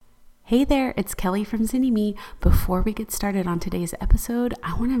Hey there, it's Kelly from Zynnyme. Before we get started on today's episode,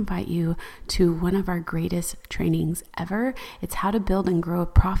 I want to invite you to one of our greatest trainings ever. It's how to build and grow a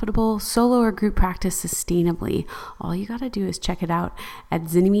profitable solo or group practice sustainably. All you got to do is check it out at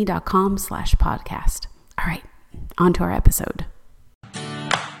zynnyme.com/podcast. All right, on to our episode.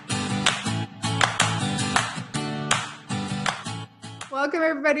 Welcome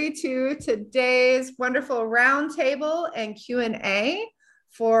everybody to today's wonderful roundtable and Q&A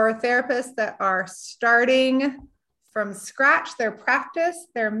for therapists that are starting from scratch their practice.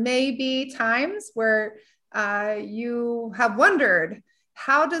 There may be times where you have wondered,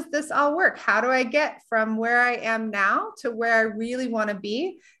 how does this all work? How do I get from where I am now to where I really want to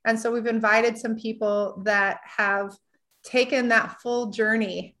be? And so we've invited some people that have taken that full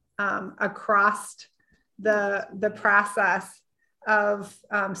journey across the process of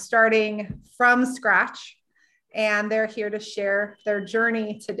starting from scratch, and they're here to share their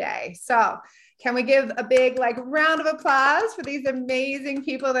journey today. So can we give a big round of applause for these amazing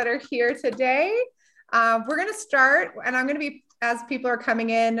people that are here today? We're going to start, and I'm going to be, as people are coming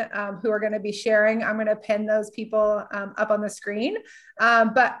in who are going to be sharing, I'm going to pin those people up on the screen.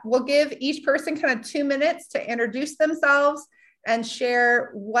 But we'll give each person kind of 2 minutes to introduce themselves and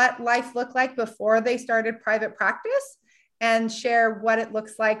share what life looked like before they started private practice and share what it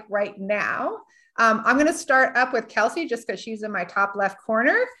looks like right now. I'm going to start up with Kelsey just because she's in my top left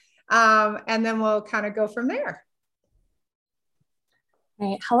corner. And then we'll kind of go from there.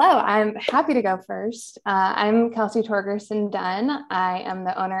 Right. Hello, I'm happy to go first. I'm Kelsey Torgerson Dunn. I am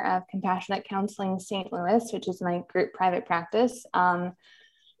the owner of Compassionate Counseling St. Louis, which is my group private practice. And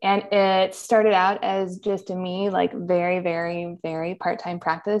it started out as just a very, very, very part-time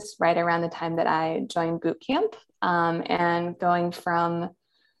practice right around the time that I joined boot camp, and going from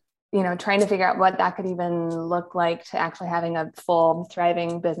trying to figure out what that could even look like to actually having a full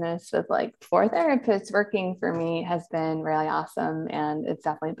thriving business with 4 therapists working for me has been really awesome. And it's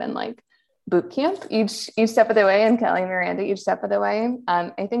definitely been boot camp each step of the way. And Kelly and Miranda, each step of the way.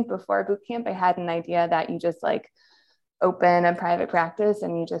 I think before boot camp, I had an idea that you just open a private practice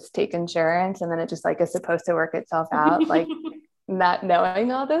and you just take insurance and then it just is supposed to work itself out, not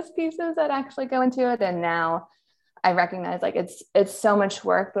knowing all those pieces that actually go into it. And now I recognize it's so much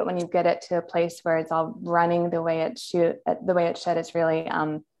work, but when you get it to a place where it's all running the way it should, it's really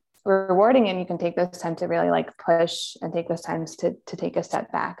rewarding, and you can take those time to really push and take those times to take a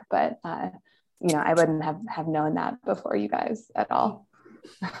step back. But I wouldn't have known that before you guys at all.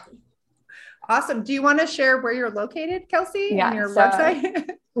 Awesome. Do you want to share where you're located, Kelsey? Yeah, and your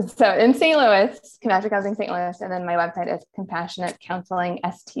website? So in St. Louis, Compassionate Counseling St. Louis, and then my website is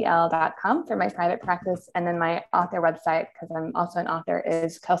compassionatecounselingstl.com for my private practice. And then my author website, because I'm also an author,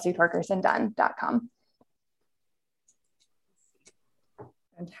 is kelseytorgersondunn.com.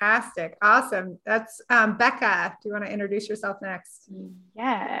 Fantastic. Awesome. That's Becca. Do you want to introduce yourself next?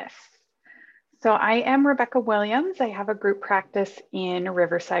 Yes. So I am Rebecca Williams. I have a group practice in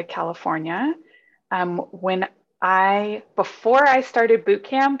Riverside, California. Before I started boot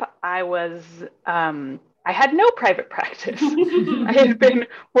camp, I had no private practice. I had been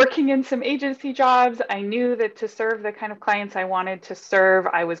working in some agency jobs. I knew that to serve the kind of clients I wanted to serve,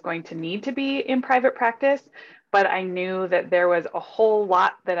 I was going to need to be in private practice, but I knew that there was a whole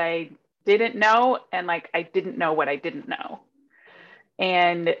lot that I didn't know, and I didn't know what I didn't know.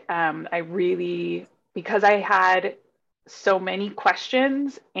 And because I had so many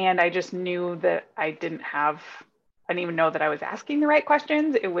questions and I just knew that I didn't even know that I was asking the right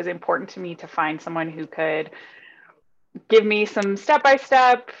questions, it was important to me to find someone who could give me some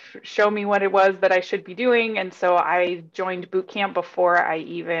step-by-step, show me what it was that I should be doing. And so I joined boot camp before I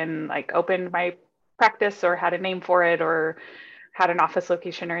even opened my practice or had a name for it or had an office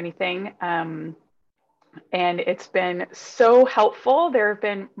location or anything. And it's been so helpful. There have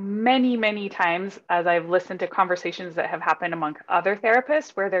been many, many times as I've listened to conversations that have happened among other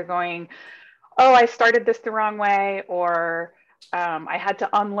therapists where they're going, oh, I started this the wrong way, or I had to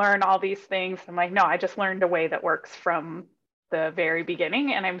unlearn all these things. I'm like, no, I just learned a way that works from the very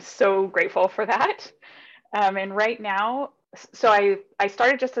beginning. And I'm so grateful for that. And right now, so I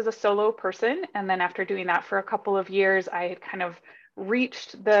started just as a solo person. And then after doing that for a couple of years, I had kind of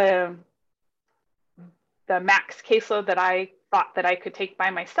reached the max caseload that I thought that I could take by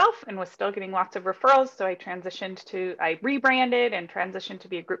myself and was still getting lots of referrals. So I rebranded and transitioned to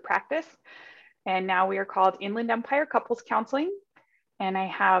be a group practice. And now we are called Inland Empire Couples Counseling. And I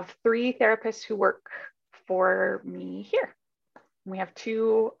have 3 therapists who work for me here. We have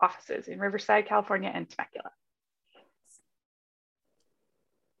 2 offices in Riverside, California, and Temecula.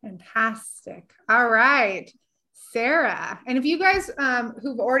 Fantastic. All right. Sarah. And if you guys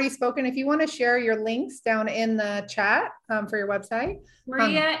who've already spoken, if you want to share your links down in the chat for your website.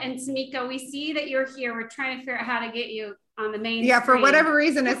 Maria and Samika, we see that you're here. We're trying to figure out how to get you on the main screen. For whatever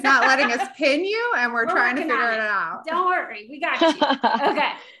reason, it's not letting us pin you, and we're trying to figure it out. Don't worry. We got you.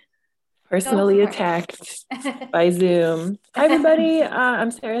 Okay. Personally attacked by Zoom. Hi, everybody.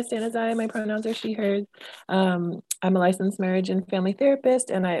 I'm Sarah Stanizai. My pronouns are she, hers. I'm a licensed marriage and family therapist,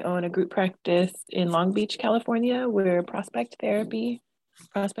 and I own a group practice in Long Beach, California. We're Prospect Therapy,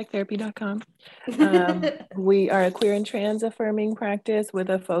 prospecttherapy.com. We are a queer and trans affirming practice with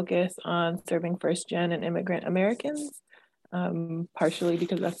a focus on serving first-gen and immigrant Americans, partially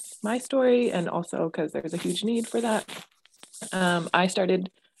because that's my story, and also because there's a huge need for that. I started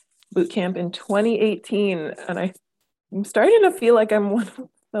boot camp in 2018, and I'm starting to feel like I'm one of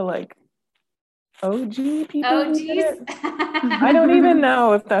the like OG people. Oh, geez. I don't even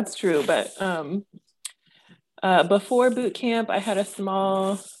know if that's true, but before boot camp, I had a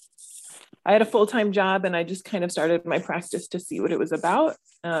full-time job, and I just kind of started my practice to see what it was about.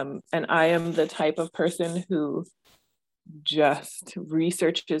 And I am the type of person who just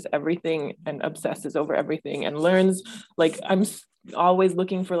researches everything and obsesses over everything and learns. Like, I'm always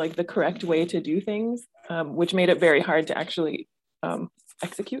looking for like the correct way to do things, which made it very hard to actually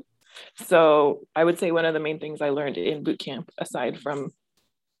execute. So I would say one of the main things I learned in boot camp, aside from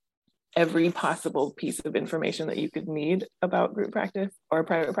every possible piece of information that you could need about group practice or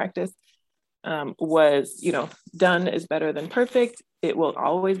private practice, was, done is better than perfect. It will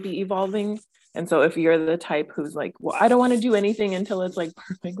always be evolving. And so if you're the type who's like, well, I don't want to do anything until it's like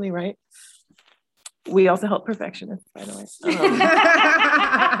perfectly right. We also help perfectionists, by the way.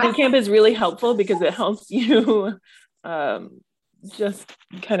 Boot camp is really helpful because it helps you just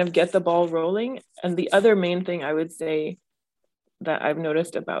kind of get the ball rolling. And the other main thing I would say that I've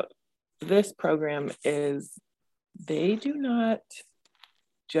noticed about this program is they do not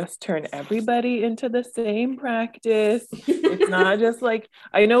just turn everybody into the same practice. It's not just like,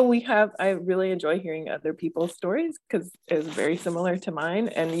 I really enjoy hearing other people's stories because it's very similar to mine.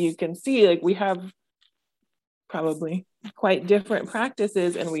 And you can see like we have probably quite different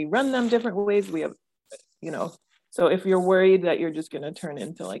practices and we run them different ways. We have, so if you're worried that you're just going to turn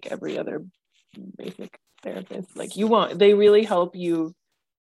into like every other basic therapist, like you won't. They really help you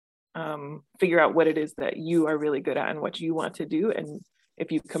figure out what it is that you are really good at and what you want to do. And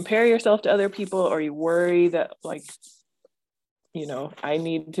if you compare yourself to other people or you worry that like, I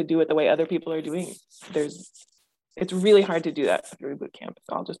need to do it the way other people are doing, it's really hard to do that through boot camp.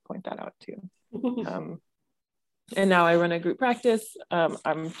 So I'll just point that out too. And now I run a group practice.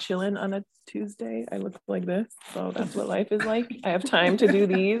 I'm chilling on a Tuesday. I look like this. So that's what life is like. I have time to do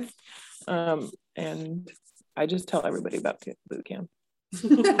these. And I just tell everybody about boot camp. We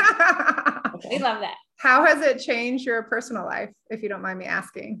love that. How has it changed your personal life, if you don't mind me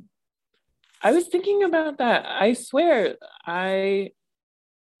asking? I was thinking about that. I swear, I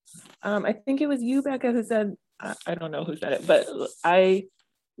think it was you, Becca, who said, I don't know who said it, but I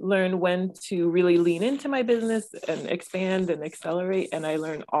learned when to really lean into my business and expand and accelerate. And I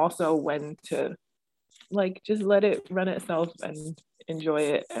learned also when to like, just let it run itself and enjoy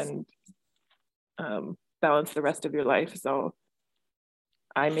it and balance the rest of your life. So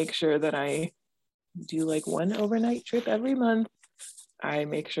I make sure that I do like one overnight trip every month. I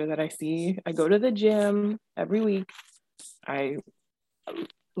make sure that I go to the gym every week.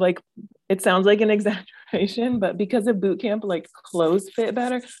 It sounds like an exaggeration, but because of boot camp, like clothes fit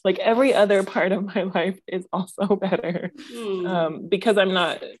better. Like every other part of my life is also better because I'm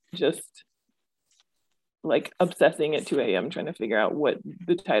not just like obsessing at 2 a.m. trying to figure out what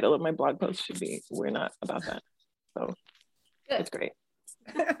the title of my blog post should be. We're not about that. So it's great.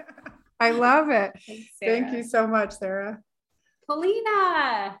 I love it. Thanks, thank you so much, Sarah.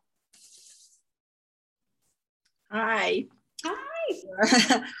 Paulina. Hi.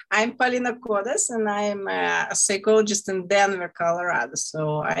 I'm Paulina Kodas, and I'm a psychologist in Denver, Colorado.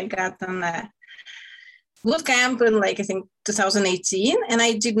 So I got on a boot camp in I think 2018, and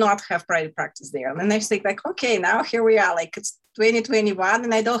I did not have private practice there. And I think okay, now here we are, it's 2021,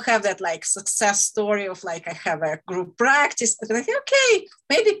 and I don't have that success story of I have a group practice. And I think, okay,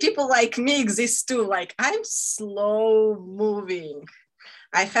 maybe people like me exist too. I'm slow moving.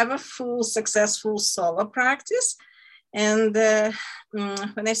 I have a full successful solo practice. And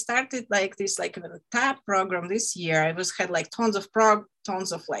when I started this TAP program this year, I had tons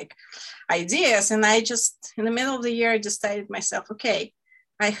of ideas. And I just, in the middle of the year, I decided myself, okay,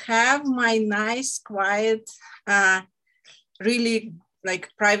 I have my nice, quiet, really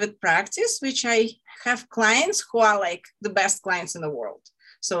private practice, which I have clients who are the best clients in the world.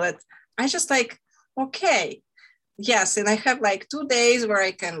 So that I just okay, yes, and I have like 2 days where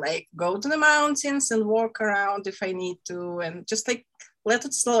I can like go to the mountains and walk around if I need to, and just like let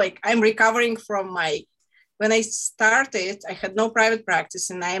it slow. Like I'm recovering from when I started, I had no private practice,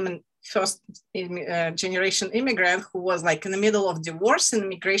 and I am a first generation immigrant who was like in the middle of divorce and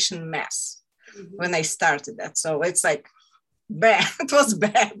immigration mess when I started that. So it's like bad. It was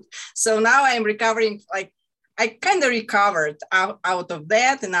bad. So now I'm recovering. Like I kind of recovered out of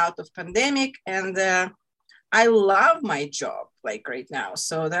that and out of pandemic, and I love my job like right now.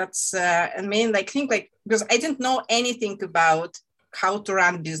 So that's I mean, like think like because I didn't know anything about how to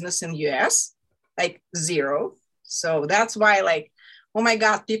run business in US, like zero. So that's why like, oh my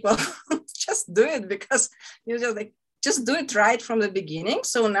God, people just do it because you just do it right from the beginning.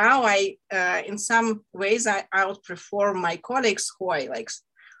 So now I, in some ways, I outperform my colleagues who I like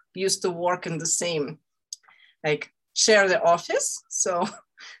used to work in the same, like share the office. So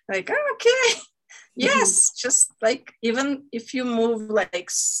like, oh, okay. Yes, just like even if you move like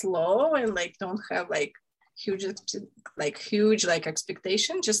slow and like don't have like huge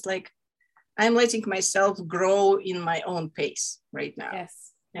expectation, just like I'm letting myself grow in my own pace right now.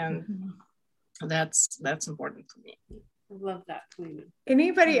 Yes. And that's important for me. I love that, Polina.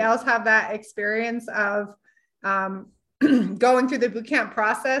 Anybody else have that experience of going through the bootcamp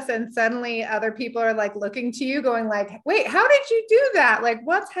process and suddenly other people are like looking to you going like, wait, how did you do that? Like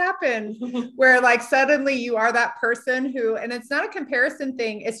what's happened? Where like suddenly you are that person who, and it's not a comparison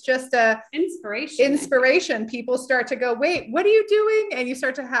thing. It's just a inspiration. People start to go, wait, what are you doing? And you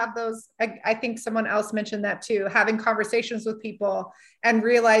start to have those, I think someone else mentioned that too, having conversations with people and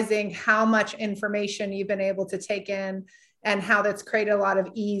realizing how much information you've been able to take in and how that's created a lot of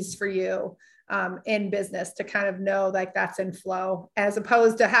ease for you. In business to kind of know like that's in flow, as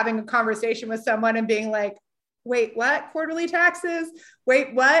opposed to having a conversation with someone and being like, wait, what? Quarterly taxes?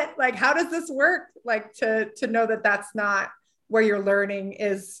 Wait, what? Like, how does this work? Like to know that that's not where your learning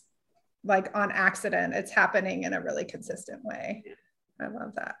is like on accident. It's happening in a really consistent way. I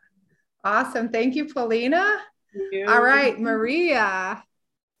love that. Awesome. Thank you, Polina. Thank you. All right, Maria.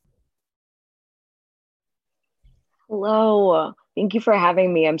 Hello. Thank you for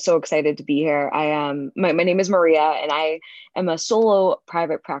having me. I'm so excited to be here. I am my name is Maria, and I am a solo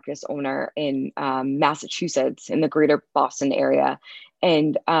private practice owner in Massachusetts in the greater Boston area.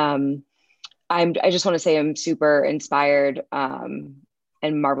 And I just want to say I'm super inspired and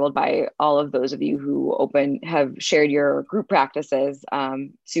marveled by all of those of you who have shared your group practices.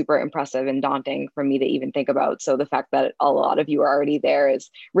 Super impressive and daunting for me to even think about. So the fact that a lot of you are already there is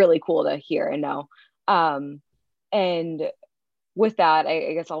really cool to hear and know. And with that,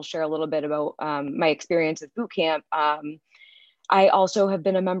 I guess I'll share a little bit about my experience with bootcamp. I also have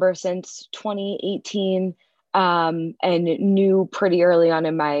been a member since 2018 and knew pretty early on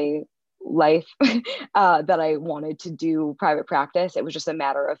in my life that I wanted to do private practice. It was just a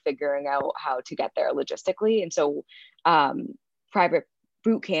matter of figuring out how to get there logistically. And so private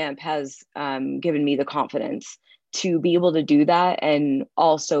bootcamp has given me the confidence to be able to do that, and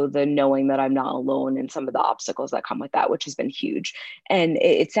also the knowing that I'm not alone in some of the obstacles that come with that, which has been huge. And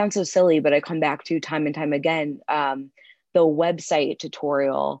it sounds so silly, but I come back to time and time again, the website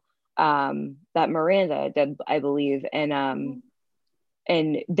tutorial that Miranda did, I believe. And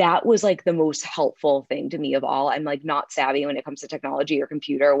that was like the most helpful thing to me of all. I'm like not savvy when it comes to technology or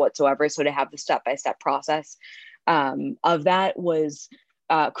computer whatsoever. So to have the step-by-step process of that was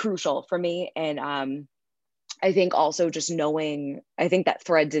crucial for me. And I think also just knowing, I think that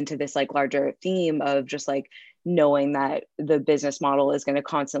threads into this like larger theme of just like knowing that the business model is going to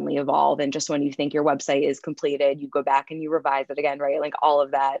constantly evolve. And just when you think your website is completed, you go back and you revise it again, right? Like all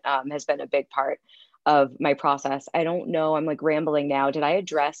of that has been a big part of my process. I don't know, I'm like rambling now. Did I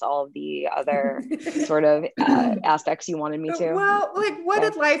address all of the other sort of aspects you wanted me to? Well, like what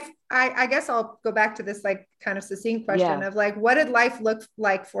did life, I guess I'll go back to this like kind of succinct question of like, what did life look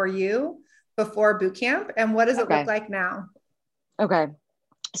like for you before boot camp, and what does it look like now? Okay.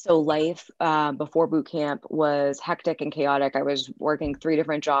 So life before boot camp was hectic and chaotic. I was working 3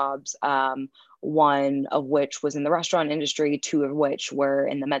 different jobs, one of which was in the restaurant industry, 2 of which were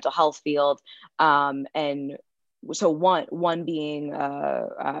in the mental health field. And so one being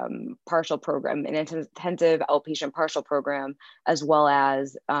a partial program, an intensive outpatient partial program, as well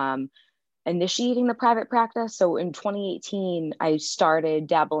as initiating the private practice. So in 2018, I started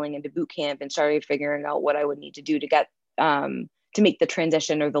dabbling into boot camp and started figuring out what I would need to do to get to make the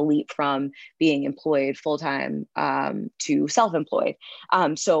transition or the leap from being employed full-time to self-employed.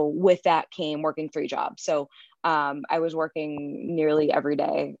 So with that came working 3 jobs. So I was working nearly every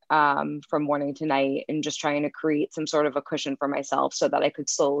day from morning to night and just trying to create some sort of a cushion for myself so that I could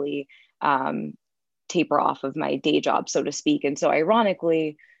slowly taper off of my day job, so to speak. And so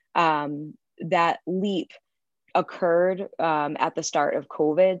ironically, that leap occurred at the start of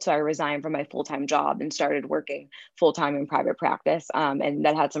COVID. So I resigned from my full-time job and started working full-time in private practice. And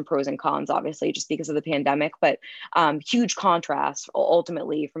that had some pros and cons, obviously, just because of the pandemic, but huge contrast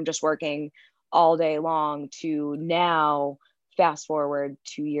ultimately from just working all day long to now, fast forward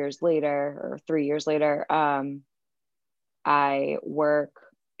 2 years later or 3 years later, I work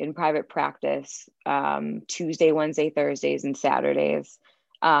in private practice Tuesday, Wednesday, Thursdays, and Saturdays.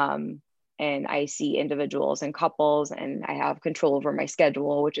 And I see individuals and couples, and I have control over my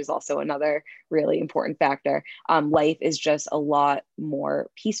schedule, which is also another really important factor. Life is just a lot more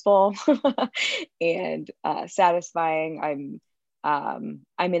peaceful and satisfying.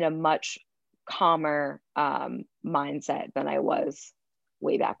 I'm in a much calmer mindset than I was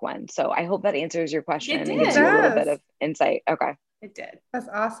way back when. So I hope that answers your question and gives you a little bit of insight. Okay. It did. That's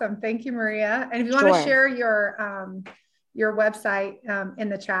awesome. Thank you, Maria. And if you want to share your website in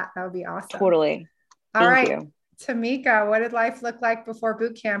the chat, that would be awesome. Totally. All right. Tamika, what did life look like before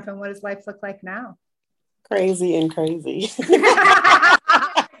boot camp and what does life look like now? Crazy and crazy.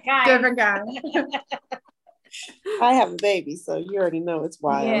 Different guy. I have a baby, so you already know it's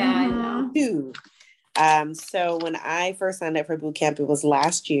wild. Yeah, I know. Dude. So when I first signed up for boot camp, it was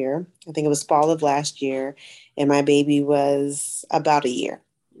last year. I think it was fall of last year, and my baby was about a year.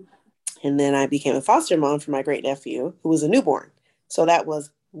 And then I became a foster mom for my great nephew, who was a newborn. So that was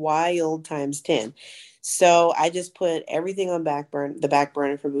wild times 10. So I just put everything on the back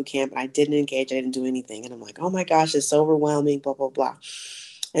burner for boot camp. I didn't engage. I didn't do anything. And I'm like, oh my gosh, it's so overwhelming, blah, blah, blah.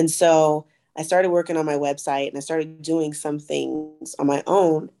 And so I started working on my website and I started doing some things on my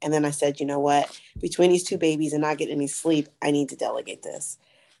own. And then I said, you know what, between these two babies and not getting any sleep, I need to delegate this.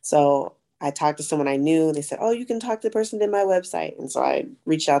 So I talked to someone I knew. They said, oh, you can talk to the person that did my website. And so I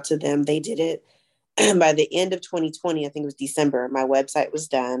reached out to them. They did it. By the end of 2020, I think it was December, my website was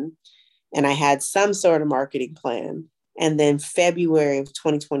done and I had some sort of marketing plan. And then February of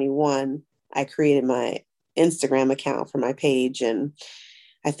 2021, I created my Instagram account for my page. And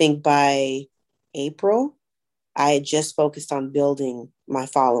I think by April, I had just focused on building my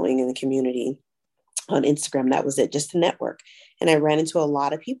following in the community on Instagram. That was it, just to network. And I ran into a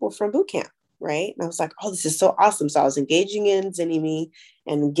lot of people from boot camp, right? And I was like, oh, this is so awesome. So I was engaging in Zenimi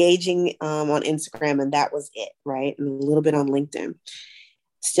and engaging on Instagram, and that was it, right? And a little bit on LinkedIn.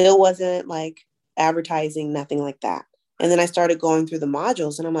 Still wasn't like advertising, nothing like that. And then I started going through the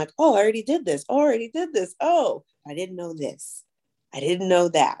modules and I'm like, oh, I already did this. Oh, I already did this. Oh, I didn't know this. I didn't know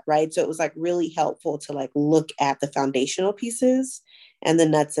that, right? So it was like really helpful to like look at the foundational pieces and the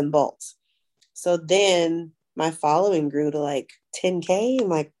nuts and bolts. So then my following grew to like 10K in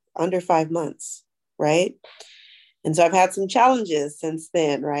like under 5 months, right? And so I've had some challenges since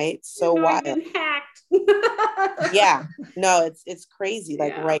then, right? So wild. Yeah, no, it's crazy.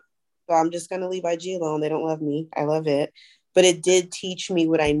 Like, right. So I'm just going to leave IG alone. They don't love me. I love it. But it did teach me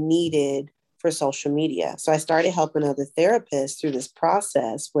what I needed for social media. So I started helping other therapists through this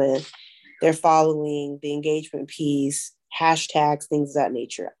process with their following, the engagement piece, hashtags, things of that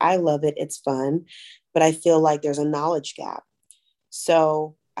nature. I love it. It's fun, but I feel like there's a knowledge gap.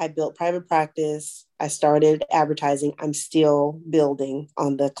 So I built private practice. I started advertising. I'm still building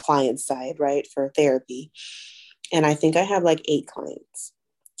on the client side, right, for therapy. And I think I have like 8 clients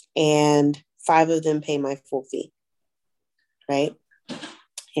and 5 of them pay my full fee, right?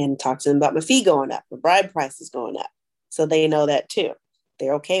 And talk to them about my fee going up, my bride price is going up. So they know that too.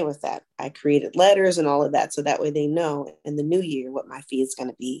 They're okay with that. I created letters and all of that. So that way they know in the new year what my fee is going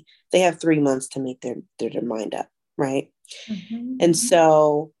to be. They have 3 months to make their mind up, right? Mm-hmm. And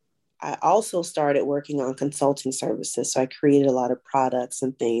so I also started working on consulting services. So I created a lot of products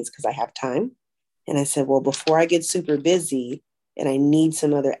and things because I have time. And I said, well, before I get super busy and I need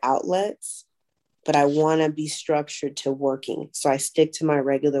some other outlets, but I want to be structured to working. So I stick to my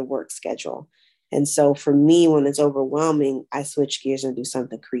regular work schedule. And so for me, when it's overwhelming, I switch gears and do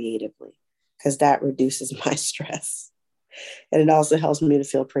something creatively because that reduces my stress. And it also helps me to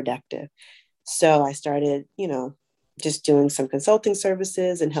feel productive. So I started, just doing some consulting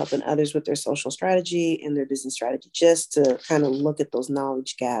services and helping others with their social strategy and their business strategy, just to kind of look at those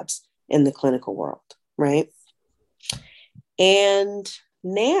knowledge gaps in the clinical world, right? And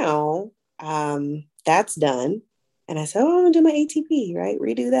now that's done. And I said, oh, I'm gonna do my ATP, right?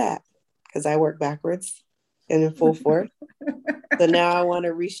 Redo that because I work backwards and in full force. So now I want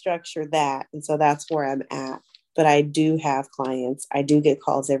to restructure that. And so that's where I'm at. But I do have clients. I do get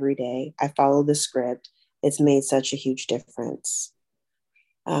calls every day. I follow the script. It's made such a huge difference.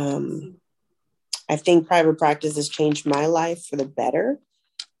 I think private practice has changed my life for the better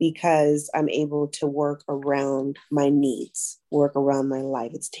because I'm able to work around my needs, work around my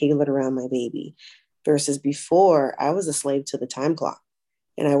life. It's tailored around my baby. Versus before, I was a slave to the time clock.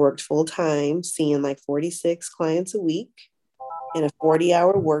 And I worked full time, seeing like 46 clients a week in a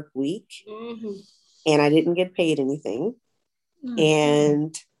 40-hour work week. Mm-hmm. And I didn't get paid anything. Mm-hmm.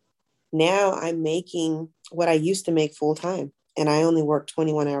 And now I'm making what I used to make full time. And I only work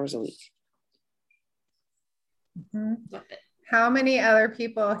 21 hours a week. Mm-hmm. How many other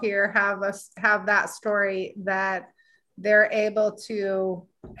people here have that story that they're able to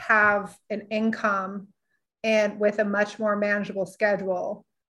have an income and with a much more manageable schedule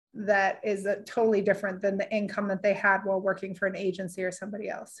that is totally different than the income that they had while working for an agency or somebody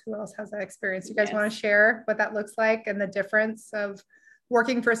else? Who else has that experience? You guys want to share what that looks like and the difference of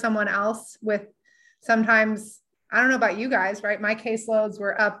working for someone else with sometimes, I don't know about you guys, right? My caseloads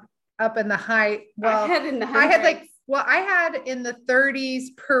were up in the high. Well, I had in the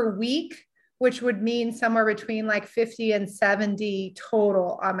 30s per week, which would mean somewhere between like 50 and 70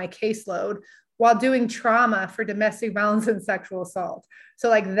 total on my caseload while doing trauma for domestic violence and sexual assault. So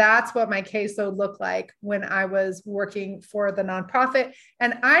like, that's what my caseload looked like when I was working for the nonprofit.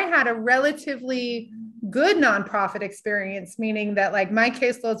 And I had a relatively good nonprofit experience, meaning that like my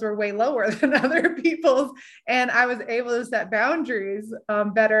caseloads were way lower than other people's. And I was able to set boundaries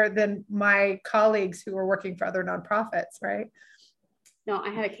better than my colleagues who were working for other nonprofits, right? No, I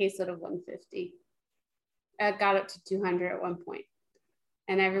had a caseload of 150. I got up to 200 at one point.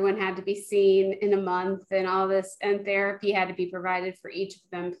 And everyone had to be seen in a month and all this, and therapy had to be provided for each of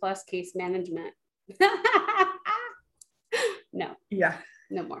them, plus case management. No. Yeah.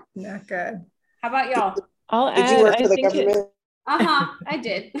 No more. Not good. How about y'all? Did you work for the government? I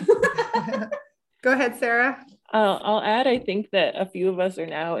did. Go ahead, Sarah. I'll add, I think that a few of us are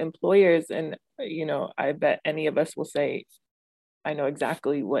now employers, and, you know, I bet any of us will say, I know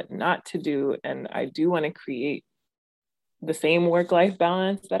exactly what not to do. And I do want to create the same work-life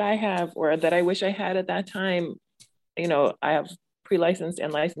balance that I have, or that I wish I had at that time. You know, I have pre-licensed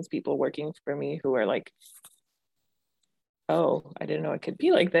and licensed people working for me who are like, oh, I didn't know it could be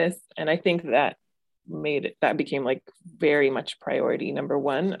like this. And I think that became like very much priority number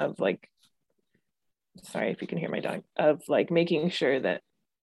one of like, sorry if you can hear my dog, of like making sure that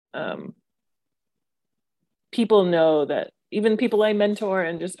people know that, even people I mentor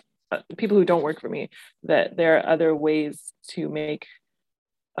and just people who don't work for me, that there are other ways to make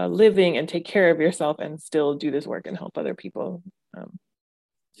a living and take care of yourself and still do this work and help other people.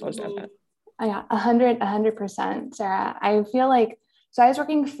 So I was at that. Yeah, 100%, Sarah. I feel like, so I was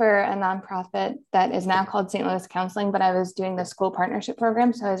working for a nonprofit that is now called St. Louis Counseling, but I was doing the school partnership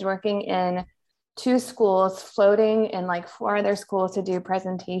program. So I was working in 2 schools, floating in like 4 other schools to do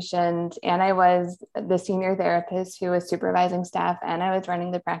presentations. And I was the senior therapist who was supervising staff, and I was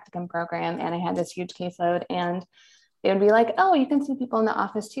running the practicum program, and I had this huge caseload. And it would be like, oh, you can see people in the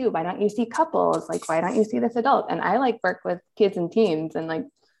office too. Why don't you see couples? Like, why don't you see this adult? And I like work with kids and teens, and like,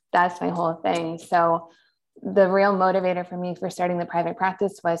 that's my whole thing. So the real motivator for me for starting the private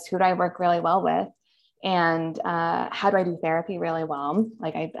practice was, who do I work really well with? And how do I do therapy really well?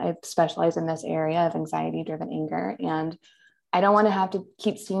 Like I specialize in this area of anxiety-driven anger, and I don't want to have to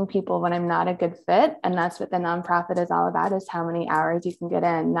keep seeing people when I'm not a good fit. And that's what the nonprofit is all about, is how many hours you can get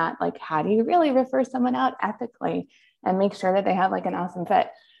in, not like, how do you really refer someone out ethically and make sure that they have like an awesome fit.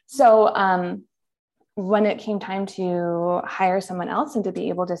 So when it came time to hire someone else and to be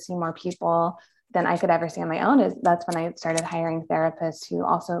able to see more people than I could ever see on my own, that's when I started hiring therapists who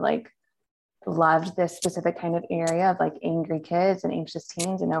also like loved this specific kind of area of like angry kids and anxious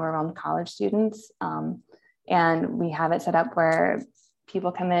teens and overwhelmed college students. And we have it set up where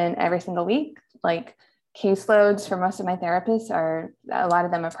people come in every single week. Like caseloads for most of my therapists are, a lot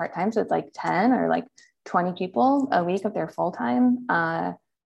of them are part-time. So it's like 10 or like 20 people a week if they're full-time.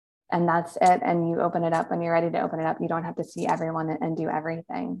 And that's it. And you open it up when you're ready to open it up. You don't have to see everyone and do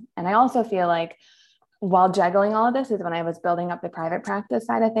everything. And I also feel like, while juggling all of this, is when I was building up the private practice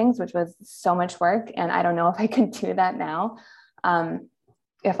side of things, which was so much work. And I don't know if I could do that now.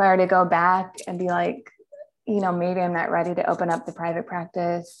 If I were to go back and be like, you know, maybe I'm not ready to open up the private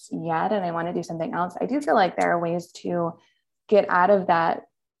practice yet, and I want to do something else, I do feel like there are ways to get out of that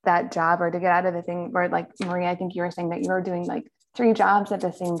job, or to get out of the thing where, like, Maria, I think you were saying that you were doing like 3 jobs at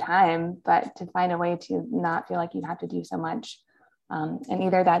the same time, but to find a way to not feel like you have to do so much. And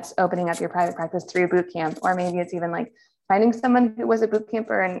either that's opening up your private practice through boot camp, or maybe it's even like finding someone who was a boot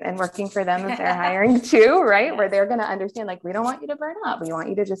camper and working for them if they're hiring too, right? Yes. Where they're going to understand, like, we don't want you to burn out. We want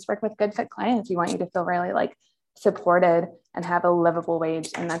you to just work with good fit clients. We want you to feel really like supported and have a livable wage.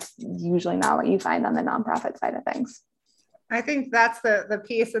 And that's usually not what you find on the nonprofit side of things. I think that's the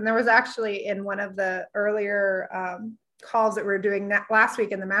piece. And there was actually in one of the earlier calls that we were doing last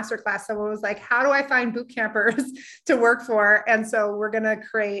week in the masterclass, someone was like, how do I find boot campers to work for? And so we're going to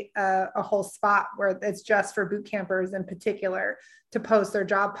create a whole spot where it's just for boot campers in particular to post their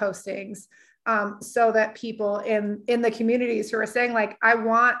job postings. So that people in the communities who are saying like, I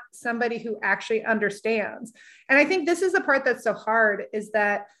want somebody who actually understands. And I think this is the part that's so hard, is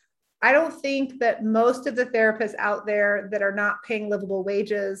that I don't think that most of the therapists out there that are not paying livable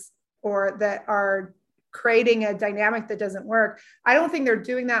wages or that are creating a dynamic that doesn't work, I don't think they're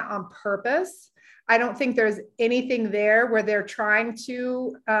doing that on purpose. I don't think there's anything there where they're trying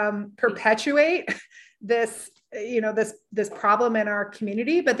to perpetuate this problem in our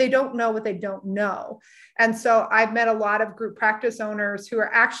community, but they don't know what they don't know. And so I've met a lot of group practice owners who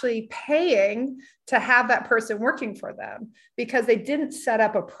are actually paying to have that person working for them because they didn't set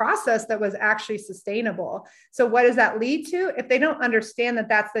up a process that was actually sustainable. So what does that lead to? If they don't understand that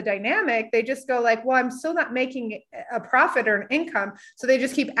that's the dynamic, they just go like, well, I'm still not making a profit or an income. So they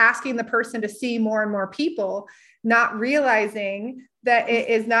just keep asking the person to see more and more people, not realizing that it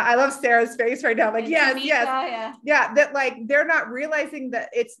is not. I love Sarah's face right now. Like, yes. Yeah. That like, they're not realizing that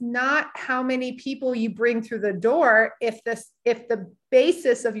it's not how many people you bring through the door. If the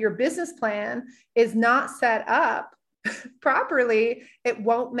basis of your business plan is not set up properly, it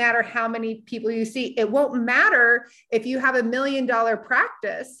won't matter how many people you see. It won't matter if you have $1 million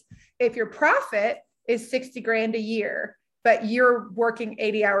practice, if your profit is 60 grand a year, but you're working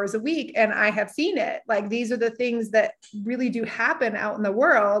 80 hours a week. And I have seen it. Like, these are the things that really do happen out in the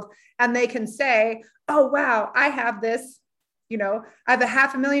world. And they can say, oh, wow, I have this, I have a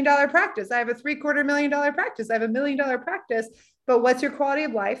 $500,000 practice. I have a $750,000 practice. I have $1 million practice. But what's your quality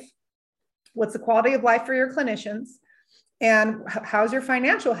of life? What's the quality of life for your clinicians? And how's your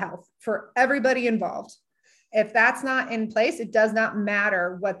financial health for everybody involved? If that's not in place, it does not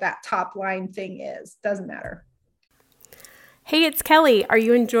matter what that top line thing is. Doesn't matter. Hey, it's Kelly. Are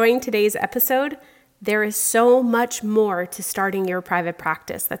you enjoying today's episode? There is so much more to starting your private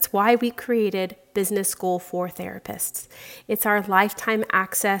practice. That's why we created Business School for Therapists. It's our lifetime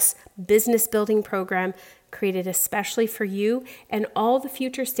access business building program created especially for you and all the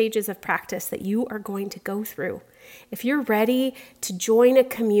future stages of practice that you are going to go through. If you're ready to join a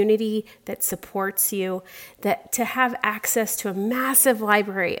community that supports you, that to have access to a massive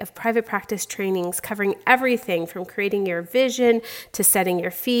library of private practice trainings covering everything from creating your vision to setting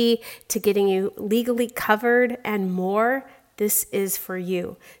your fee to getting you legally covered and more, this is for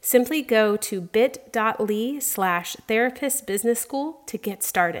you. Simply go to bit.ly/therapist business school to get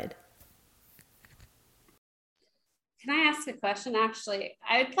started. Can I ask a question? Actually,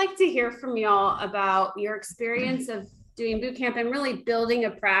 I'd like to hear from y'all about your experience of doing boot camp and really building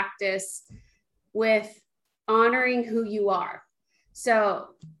a practice with honoring who you are. So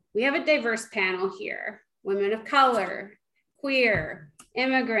we have a diverse panel here: women of color, queer,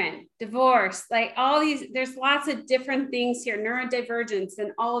 immigrant, divorce, like all these, there's lots of different things here, neurodivergence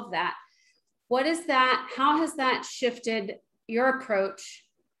and all of that. What is that? How has that shifted your approach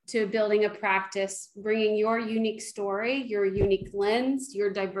to building a practice, bringing your unique story, your unique lens, your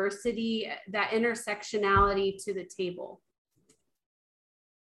diversity, that intersectionality to the table?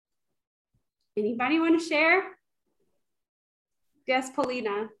 Anybody want to share? Yes,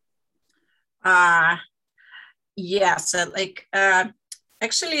 Paulina. Yes,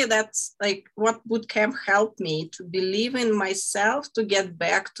 actually that's like what bootcamp helped me to believe in myself, to get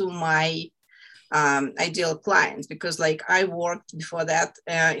back to my ideal clients, because like I worked before that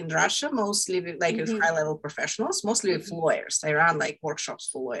in Russia, mostly with high-level professionals, mostly with lawyers. I ran like workshops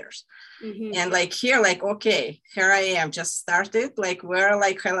for lawyers. And like here, like, okay, here I am, just started, like we're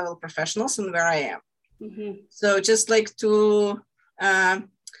like high-level professionals and where I am. So just like to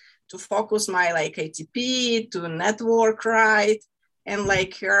focus my like ATP, to network right. And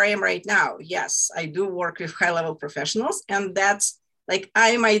like here I am right now. Yes, I do work with high-level professionals, and that's like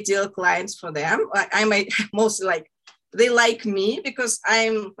I'm ideal clients for them. I might mostly like, they like me because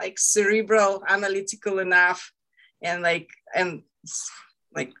I'm like cerebral, analytical enough, and like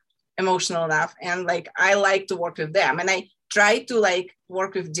emotional enough. And like, I like to work with them. And I try to like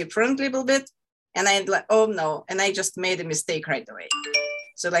work with different little bit. And I like, oh no. And I just made a mistake right away.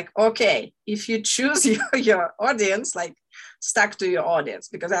 So like, okay, if you choose your audience, like stuck to your audience,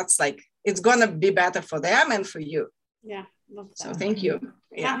 because that's like, it's gonna be better for them and for you. Yeah. Love that. So thank you.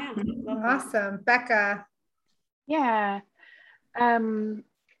 Yeah. Awesome. Becca. Yeah. So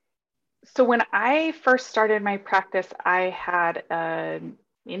when I first started my practice, I had an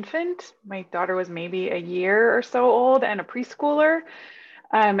infant. My daughter was maybe a year or so old, and a preschooler.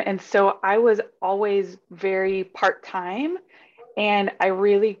 And so I was always very part-time, and I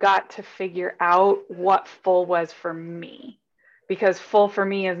really got to figure out what full was for me, because full for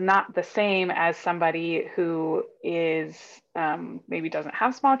me is not the same as somebody who is maybe doesn't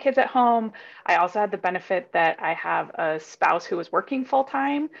have small kids at home. I also had the benefit that I have a spouse who was working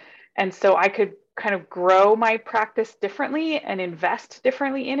full-time. And so I could kind of grow my practice differently and invest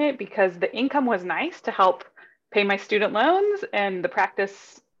differently in it, because the income was nice to help pay my student loans, and the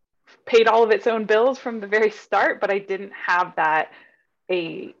practice paid all of its own bills from the very start, but I didn't have that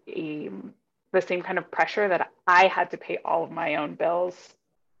the same kind of pressure that I had to pay all of my own bills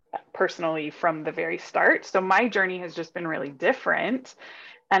personally from the very start. So my journey has just been really different,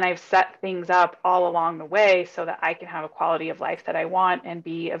 and I've set things up all along the way so that I can have a quality of life that I want and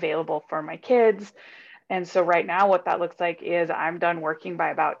be available for my kids. And so right now, what that looks like is I'm done working by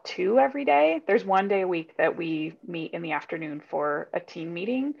about 2 every day. There's 1 day a week that we meet in the afternoon for a team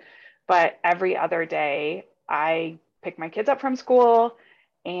meeting, but every other day I pick my kids up from school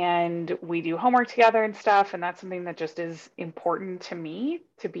and we do homework together and stuff. And that's something that just is important to me,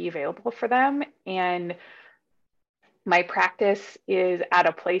 to be available for them. And my practice is at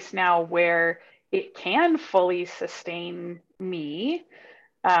a place now where it can fully sustain me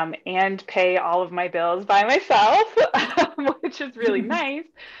and pay all of my bills by myself, which is really nice.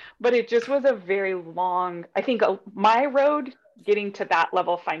 But it just was a very long, I think my road getting to that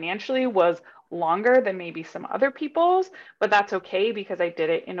level financially was longer than maybe some other people's, but that's okay, because I did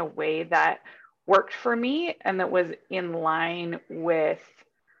it in a way that worked for me and that was in line with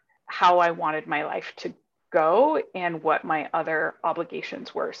how I wanted my life to go and what my other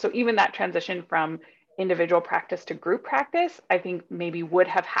obligations were. So even that transition from individual practice to group practice, I think maybe would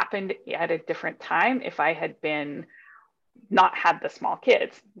have happened at a different time if I had been not had the small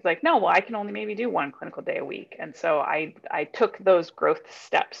kids. It's like, no, well, I can only maybe do 1 clinical day a week. And so I took those growth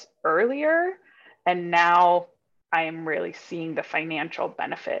steps earlier, and now I am really seeing the financial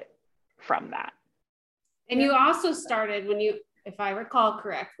benefit from that. And you also started when you, if I recall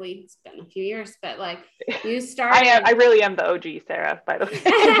correctly, it's been a few years, but like you started. I really am the OG, Sarah, by the way.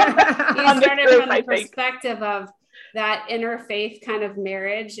 You started from the perspective of that interfaith kind of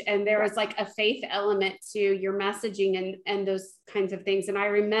marriage. And there was like a faith element to your messaging and those kinds of things. And I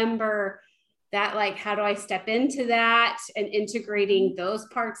remember that, like, how do I step into that, and integrating those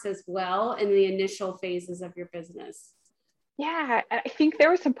parts as well in the initial phases of your business. Yeah, I think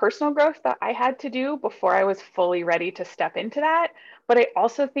there was some personal growth that I had to do before I was fully ready to step into that. But I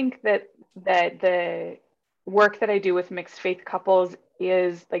also think that the work that I do with mixed faith couples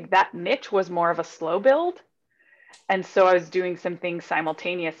is like, that niche was more of a slow build. And so I was doing some things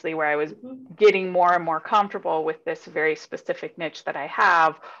simultaneously where I was getting more and more comfortable with this very specific niche that I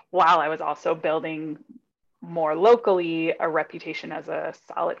have, while I was also building more locally a reputation as a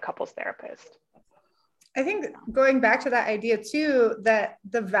solid couples therapist. I think going back to that idea too, that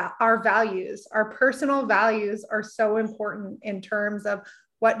our values, our personal values are so important in terms of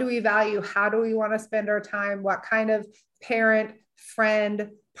what do we value? How do we want to spend our time? What kind of parent, friend,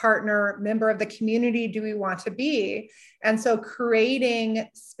 partner, member of the community do we want to be? And so creating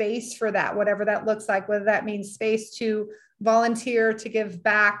space for that, whatever that looks like, whether that means space to volunteer, to give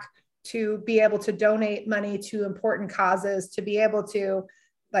back, to be able to donate money to important causes, to be able to,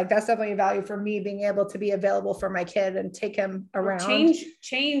 like, that's definitely a value for me, being able to be available for my kid and take him around.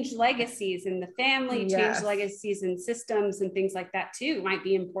 Change legacies in the family, Yes. change legacies in systems and things like that too might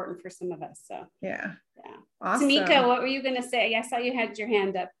be important for some of us. So yeah. Awesome. Tamika, what were you going to say? I saw you had your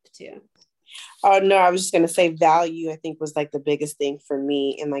hand up too. Oh, no, I was just going to say value, I think, was like the biggest thing for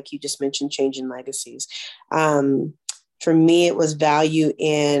me. And like you just mentioned, changing legacies. For me, it was value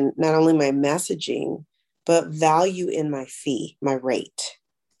in not only my messaging, but value in my fee, my rate.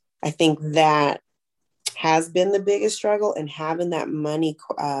 I think that has been the biggest struggle, and having that money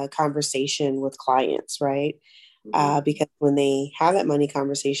conversation with clients, right? Because when they have that money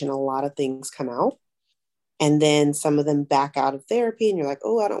conversation, a lot of things come out. And then some of them back out of therapy, and you're like,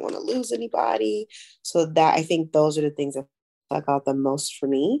 oh, I don't want to lose anybody. So that, I think those are the things that stuck out the most for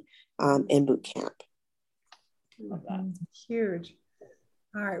me in boot camp. Love that. Huge.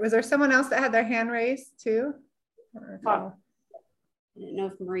 All right. Was there someone else that had their hand raised too? I didn't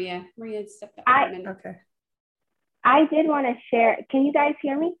know if Maria stepped up. Okay. I did want to share. Can you guys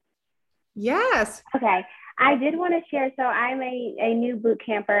hear me? Yes. Okay. I did want to share. So I'm a new boot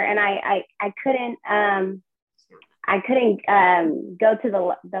camper, and I couldn't go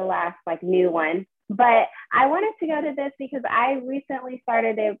to the last like new one, but I wanted to go to this because I recently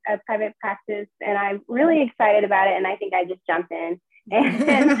started a private practice, and I'm really excited about it. And I think I just jumped in,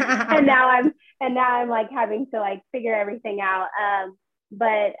 and now I'm like having to like figure everything out.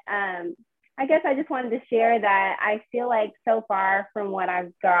 But I guess I just wanted to share that I feel like so far from what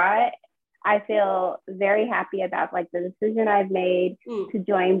I've got, I feel very happy about like the decision I've made to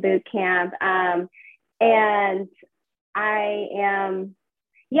join boot camp. And I am,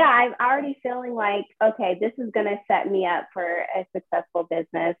 I'm already feeling like, okay, this is going to set me up for a successful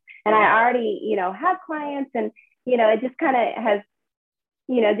business. And I already, have clients, and, it just kind of has,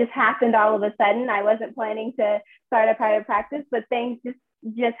 just happened all of a sudden. I wasn't planning to start a private practice, but things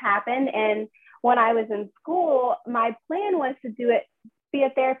just happened. And when I was in school, my plan was to be a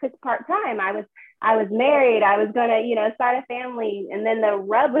therapist part-time. I was married. I was going to, start a family. And then the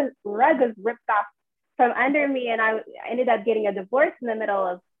rug was ripped off from under me. And I ended up getting a divorce in the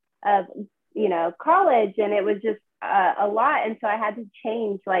middle of college. And it was just a lot. And so I had to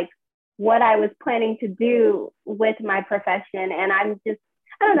change like what I was planning to do with my profession. And I'm just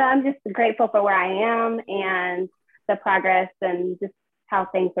grateful for where I am and the progress and just how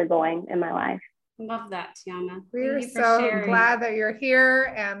things are going in my life. Love that, Tiana. We're so glad that you're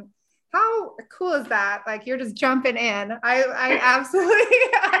here. And how cool is that? Like, you're just jumping in. I absolutely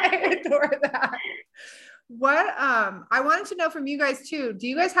I adore that. What I wanted to know from you guys too, do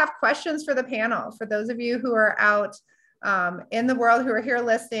you guys have questions for the panel? For those of you who are out in the world, who are here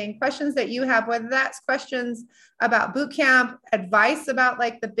listening, questions that you have, whether that's questions about boot camp, advice about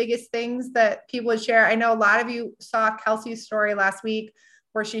like the biggest things that people would share. I know a lot of you saw Kelsey's story last week,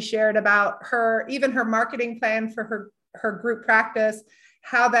 where she shared about her marketing plan for her group practice,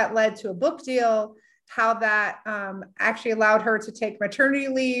 how that led to a book deal, how that actually allowed her to take maternity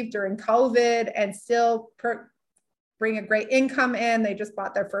leave during COVID and still bring a great income in. They just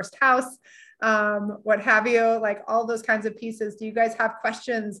bought their first house, what have you, like all those kinds of pieces. Do you guys have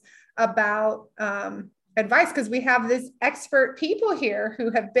questions about advice? Because we have these expert people here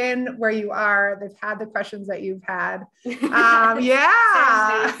who have been where you are. They've had the questions that you've had. Yeah.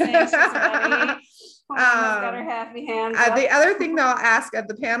 The other thing that I'll ask at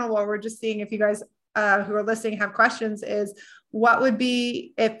the panel while we're just seeing if you guys who are listening have questions is, what would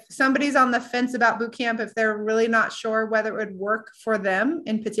be, if somebody's on the fence about boot camp, if they're really not sure whether it would work for them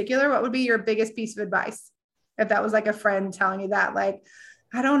in particular, what would be your biggest piece of advice? If that was like a friend telling you that, like,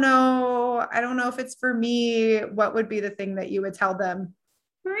 I don't know if it's for me, what would be the thing that you would tell them?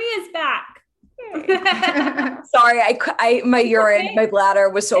 Maria's back. Sorry, my urine, my bladder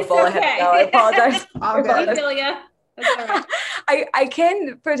was so full. I had to go. I apologize. All good. Delia. I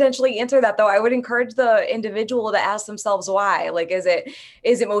can potentially answer that though. I would encourage the individual to ask themselves why. Like, is it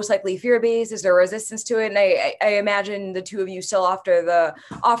most likely fear-based? Is there resistance to it? And I imagine the two of you still offer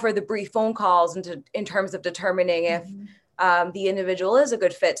the brief phone calls in terms of determining if the individual is a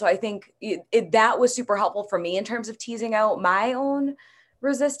good fit. So I think that was super helpful for me in terms of teasing out my own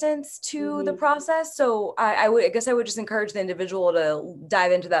resistance to the process. So I guess I would just encourage the individual to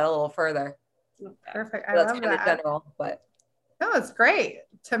dive into that a little further. Perfect. So that's kind of general, but no, it's great.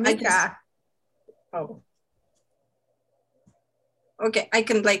 Tamika. Okay, I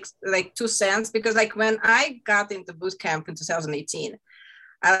can like 2 cents, because like when I got into boot camp in 2018,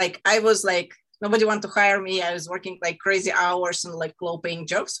 I was like, nobody wanted to hire me. I was working like crazy hours and like low paying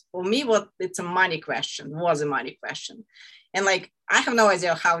jobs. For me, it's a money question, was a money question. And like, I have no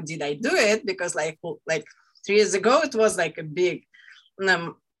idea how did I do it, because like 3 years ago, it was like a big,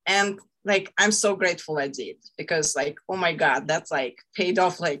 and like, I'm so grateful I did, because like, oh my God, that's like paid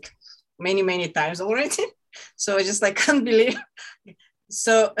off like many, many times already. So I just like can't believe.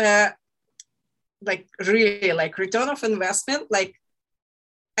 So like really like return of investment, like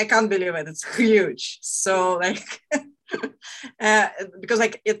I can't believe it. It's huge. So like, because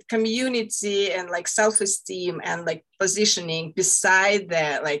like it community and like self-esteem and like positioning beside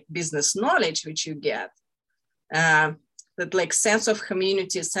the like business knowledge, which you get, that like sense of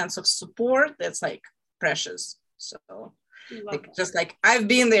community, sense of support, that's like precious. So like, just like I've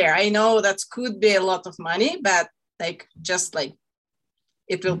been there, I know that could be a lot of money, but like just like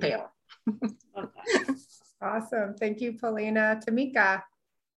it will pay off. Awesome. Thank you, Paulina. Tamika.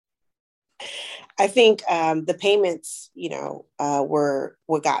 I think the payments, were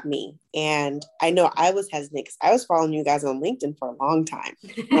what got me. And I know I was hesitant because I was following you guys on LinkedIn for a long time.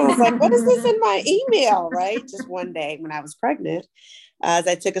 And I was like, what is this in my email, right? Just one day when I was pregnant, as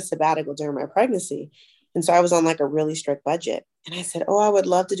I took a sabbatical during my pregnancy. And so I was on like a really strict budget. And I said, I would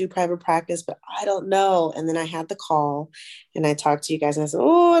love to do private practice, but I don't know. And then I had the call and I talked to you guys and I said,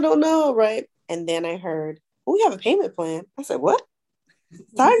 I don't know, right? And then I heard, we have a payment plan. I said, what?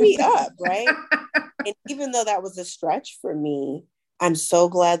 Sign me up, right? And even though that was a stretch for me, I'm so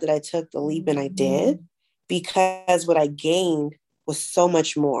glad that I took the leap and I did, because what I gained was so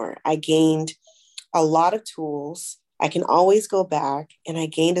much more. I gained a lot of tools. I can always go back, and I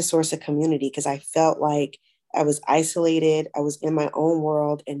gained a source of community because I felt like I was isolated. I was in my own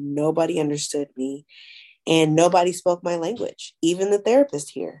world and nobody understood me and nobody spoke my language, even the therapist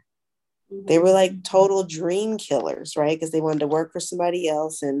here. They were like total dream killers, right? Because they wanted to work for somebody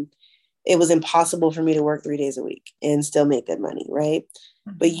else, and it was impossible for me to work 3 days a week and still make good money, right?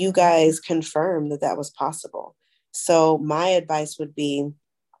 But you guys confirmed that that was possible. So my advice would be,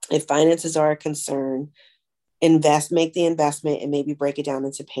 if finances are a concern, make the investment and maybe break it down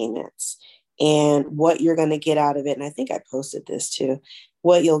into payments. And what you're going to get out of it, and I think I posted this too,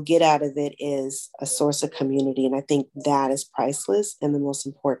 what you'll get out of it is a source of community. And I think that is priceless and the most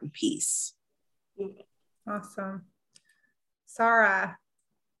important piece. Awesome. Sarah.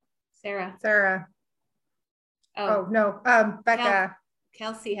 Oh no, Becca.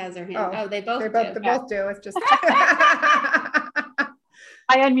 Kelsey has her hand. Oh, they both do. It's just I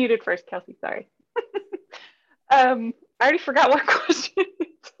unmuted first, Kelsey. Sorry. I already forgot what question.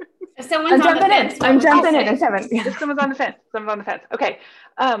 Someone's on the fence. I'm jumping in. Someone's on the fence. Okay.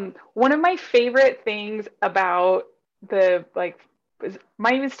 One of my favorite things about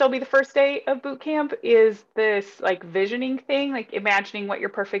might even still be the first day of boot camp is this like visioning thing, like imagining what your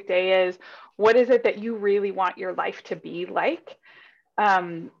perfect day is. What is it that you really want your life to be like?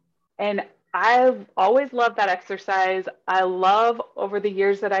 And I've always loved that exercise. I love, over the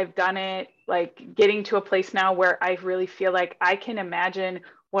years that I've done it, like getting to a place now where I really feel like I can imagine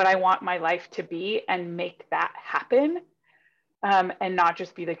what I want my life to be and make that happen. And not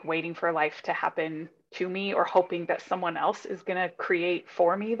just be like waiting for life to happen to me or hoping that someone else is going to create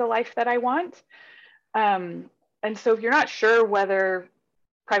for me the life that I want. And so if you're not sure whether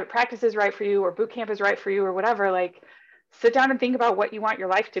private practice is right for you or boot camp is right for you or whatever, like sit down and think about what you want your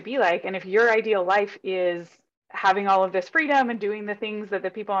life to be like. And if your ideal life is having all of this freedom and doing the things that the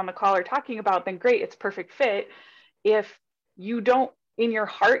people on the call are talking about, then great, it's perfect fit. If you don't, in your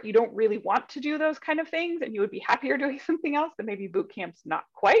heart, you don't really want to do those kind of things and you would be happier doing something else, then maybe boot camp's not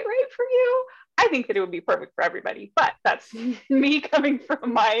quite right for you. I think that it would be perfect for everybody, but that's me coming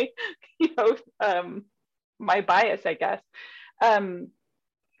from my, my bias, I guess. And,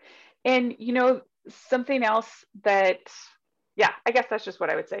 something else that, I guess that's just what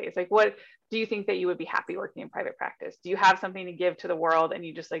I would say. It's like, what do you think that you would be happy working in private practice? Do you have something to give to the world and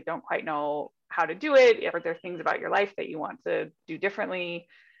you just like don't quite know how to do it? Are there things about your life that you want to do differently?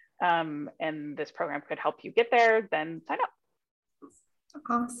 And this program could help you get there, then sign up.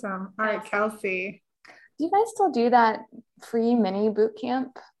 Awesome. All right, Kelsey. Do you guys still do that free mini boot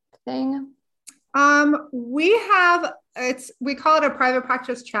camp thing? We call it a private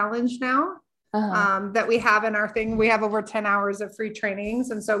practice challenge now. That we have in our thing. We have over 10 hours of free trainings.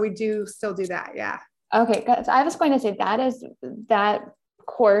 And so we do still do that. Yeah. Okay. So I was going to say that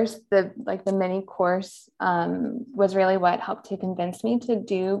course, the mini course, was really what helped to convince me to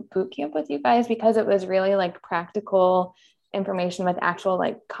do boot camp with you guys, because it was really like practical information with actual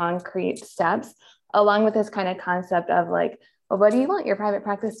like concrete steps, along with this kind of concept of like, well, what do you want your private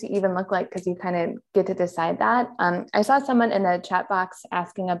practice to even look like? Because you kind of get to decide that. I saw someone in the chat box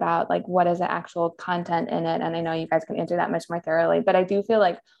asking about like, what is the actual content in it? And I know you guys can answer that much more thoroughly, but I do feel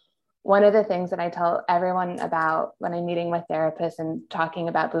like one of the things that I tell everyone about when I'm meeting with therapists and talking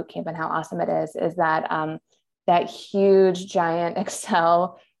about boot camp and how awesome it is that that huge giant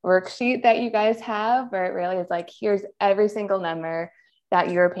Excel worksheet that you guys have, where it really is like, here's every single number that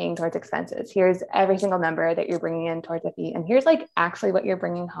you're paying towards expenses. Here's every single number that you're bringing in towards a fee. And here's like actually what you're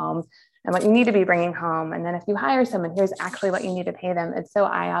bringing home and what you need to be bringing home. And then if you hire someone, here's actually what you need to pay them. It's so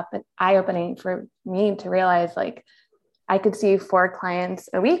eye-opening for me to realize like I could see 4 clients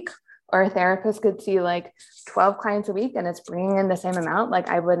a week, or a therapist could see like 12 clients a week and it's bringing in the same amount. Like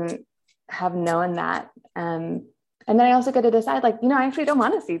I wouldn't have known that. And then I also get to decide like, I actually don't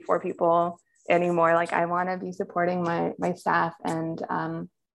want to see 4 people anymore. Like I want to be supporting my staff. And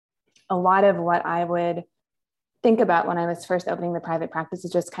a lot of what I would think about when I was first opening the private practice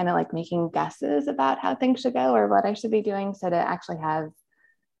is just kind of like making guesses about how things should go or what I should be doing. So to actually have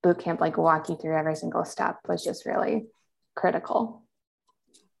boot camp like walk you through every single step was just really critical.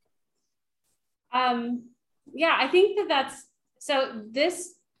 I think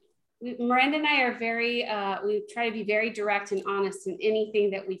Miranda and I are very, we try to be very direct and honest in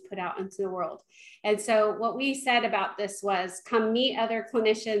anything that we put out into the world. And so what we said about this was come meet other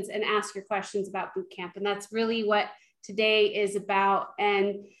clinicians and ask your questions about boot camp. And that's really what today is about.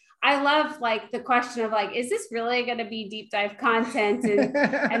 And I love like the question of like, is this really going to be deep dive content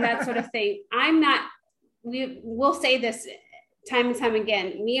and that sort of thing? We'll say this time and time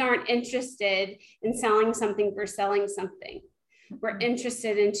again, we aren't interested in selling something for selling something. We're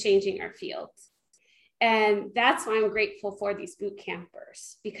interested in changing our field. And that's why I'm grateful for these boot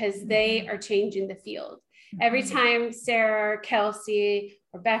campers, because they are changing the field. Every time Sarah, Kelsey,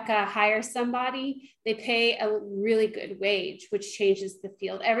 Rebecca hire somebody, they pay a really good wage, which changes the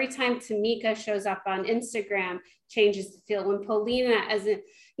field. Every time Tamika shows up on Instagram, changes the field. When Paulina, as a,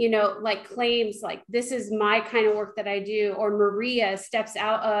 like claims like, this is my kind of work that I do, or Maria steps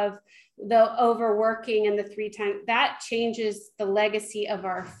out of the overworking and the 3 times, that changes the legacy of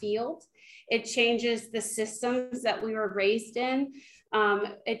our field. It changes the systems that we were raised in.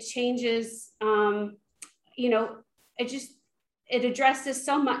 It changes, it addresses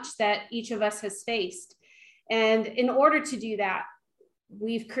so much that each of us has faced. And in order to do that,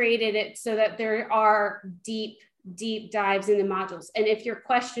 we've created it so that there are deep dives in the modules. And if your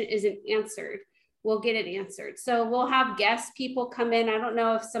question isn't answered, we'll get it answered. So we'll have guest people come in. I don't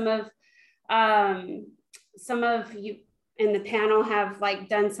know if some of you in the panel have like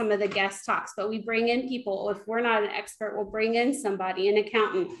done some of the guest talks, but we bring in people. If we're not an expert, we'll bring in somebody, an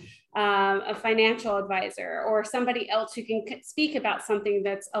accountant, a financial advisor, or somebody else who can speak about something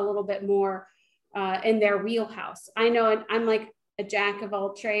that's a little bit more in their wheelhouse. I know I'm like a jack of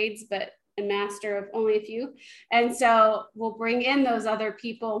all trades, but a master of only a few. And so we'll bring in those other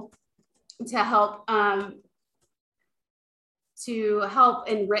people to help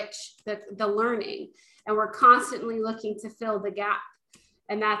enrich the learning. And we're constantly looking to fill the gap.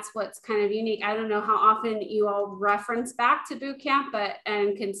 And that's what's kind of unique. I don't know how often you all reference back to boot camp,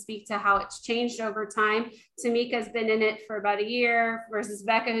 and can speak to how it's changed over time. Tamika's been in it for about a year versus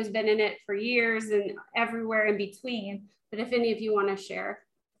Becca, who's been in it for years, and everywhere in between. But if any of you want to share.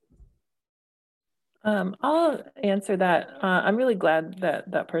 I'll answer that. I'm really glad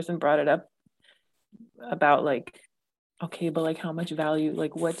that person brought it up about like, okay, but like how much value,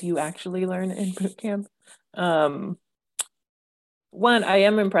 like what do you actually learn in boot camp? One, I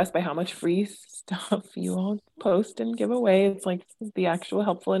am impressed by how much free stuff you all post and give away. It's like the actual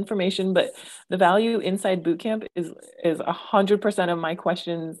helpful information, but the value inside boot camp is 100% of my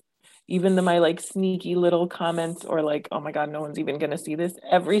questions, even my like sneaky little comments or like, oh my God, no one's even gonna see this.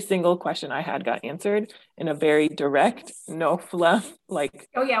 Every single question I had got answered in a very direct, no fluff, like,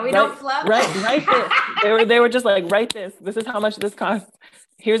 oh yeah, we don't fluff. Right this. They were just like, write this. This is how much this costs.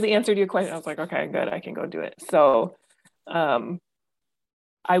 Here's the answer to your question. I was like, okay, good, I can go do it. So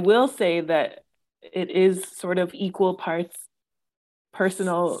I will say that it is sort of equal parts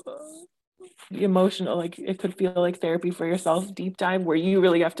personal, emotional, like it could feel like therapy for yourself, deep dive, where you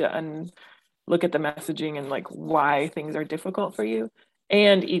really have to look at the messaging and like why things are difficult for you,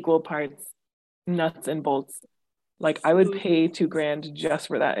 and equal parts nuts and bolts. Like I would pay $2,000 just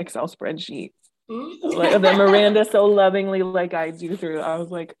for that Excel spreadsheet. Like that Miranda so lovingly like I do through. I was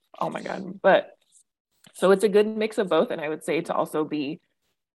like, oh my God. But so it's a good mix of both. And I would say to also be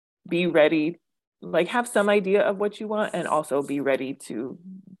ready, like have some idea of what you want, and also be ready to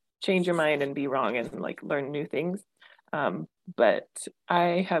change your mind and be wrong and like learn new things. But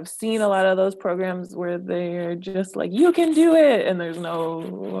I have seen a lot of those programs where they're just like, you can do it. And there's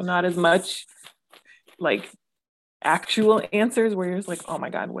not as much like actual answers where you're just like, oh my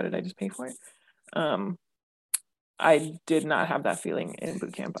God, what did I just pay for? I did not have that feeling in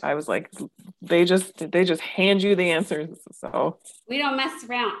boot camp. I was like, they just hand you the answers. So we don't mess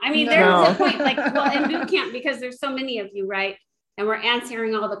around. I mean, there's a point, like, well, in boot camp, because there's so many of you, right? And we're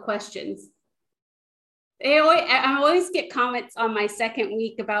answering all the questions. I always get comments on my second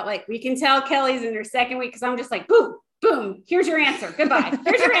week about like, we can tell Kelly's in her second week, because I'm just like, boom, boom, here's your answer. Goodbye.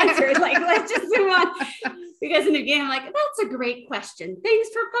 Here's your answer. Like, let's just move on. Because in the beginning, I'm like, that's a great question. Thanks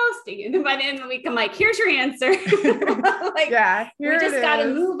for posting. And then by the end of the week, I'm like, here's your answer. Like, yeah, we just got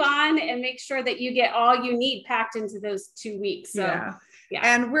to move on and make sure that you get all you need packed into those 2 weeks. So, yeah.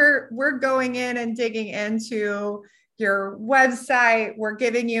 And we're going in and digging into your website. We're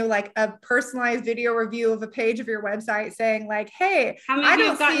giving you like a personalized video review of a page of your website saying like, hey, how many of you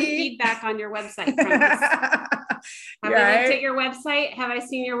have gotten feedback on your website from us? Have I looked at your website? Have I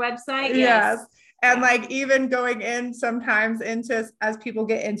seen your website? Yes. And like even going in sometimes into, as people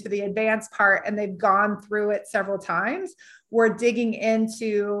get into the advanced part and they've gone through it several times, we're digging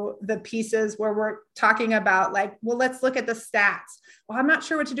into the pieces where we're talking about like, well, let's look at the stats. Well, I'm not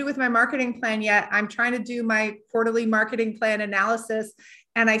sure what to do with my marketing plan yet. I'm trying to do my quarterly marketing plan analysis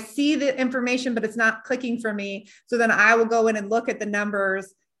and I see the information, but it's not clicking for me. So then I will go in and look at the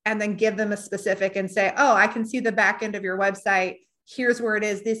numbers and then give them a specific and say, oh, I can see the back end of your website. Here's where it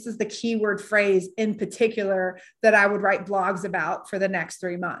is. This is the keyword phrase in particular that I would write blogs about for the next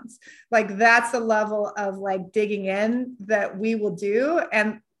 3 months. Like that's the level of like digging in that we will do.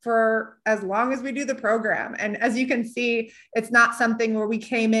 And for as long as we do the program. And as you can see, it's not something where we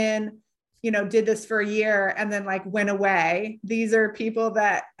came in did this for a year and then like went away. These are people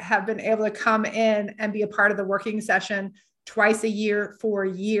that have been able to come in and be a part of the working session twice a year for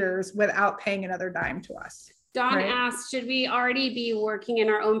years without paying another dime to us. Don right? asked, should we already be working in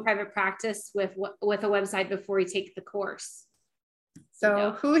our own private practice with a website before we take the course?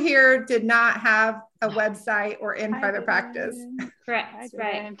 So who here did not have a website or in private practice? Correct,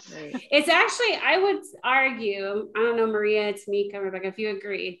 right. It's actually, I would argue, I don't know, Maria, Tamika, Rebecca, if you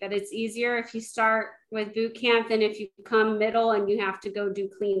agree, that it's easier if you start with boot camp than if you come middle and you have to go do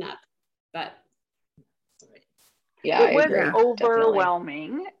cleanup. But yeah, it was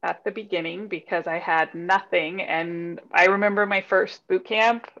overwhelming at the beginning because I had nothing. And I remember my first boot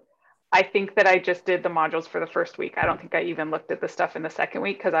camp, I think that I just did the modules for the first week. I don't think I even looked at the stuff in the second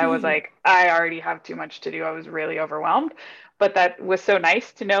week because I was like, I already have too much to do. I was really overwhelmed. But that was so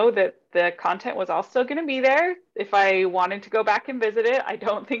nice to know that the content was also going to be there if I wanted to go back and visit it. I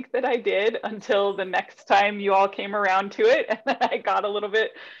don't think that I did until the next time you all came around to it, and then I got a little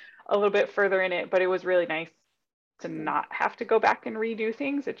bit further in it. But it was really nice to not have to go back and redo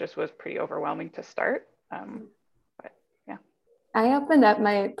things. It just was pretty overwhelming to start. I opened up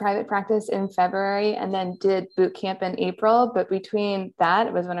my private practice in February and then did boot camp in April. But between that,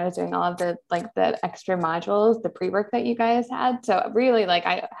 it was when I was doing all of the extra modules, the pre-work that you guys had. So really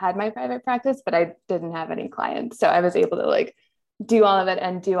I had my private practice, but I didn't have any clients. So I was able to do all of it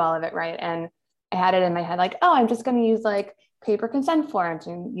and do all of it right. And I had it in my head, I'm just going to use paper consent forms.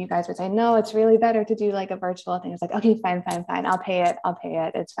 And you guys would say, no, it's really better to do a virtual thing. It's okay, fine. I'll pay it.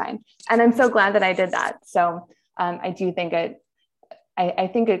 It's fine. And I'm so glad that I did that. So I do think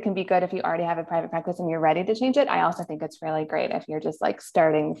I think it can be good if you already have a private practice and you're ready to change it. I also think it's really great if you're just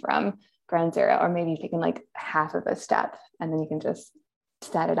starting from ground zero, or maybe taking half of a step and then you can just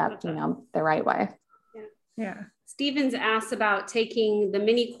set it up, the right way. Yeah. Stevens asked about taking the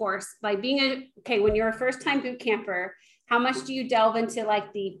mini course, when you're a first time boot camper, how much do you delve into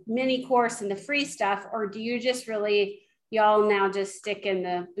the mini course and the free stuff? Or do you just really, y'all now just stick in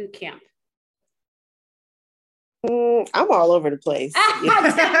the boot camp? I'm all over the place. Of course you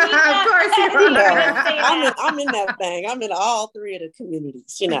are. I'm in that thing. I'm in all three of the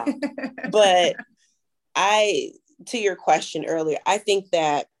communities, But to your question earlier, I think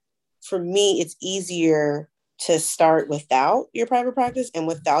that for me, it's easier to start without your private practice and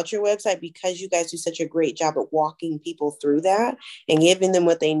without your website, because you guys do such a great job at walking people through that and giving them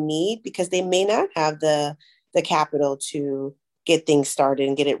what they need, because they may not have the capital to get things started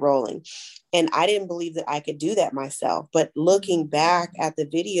and get it rolling. And I didn't believe that I could do that myself. But looking back at the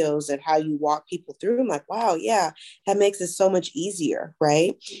videos and how you walk people through, I'm like, wow, yeah, that makes it so much easier,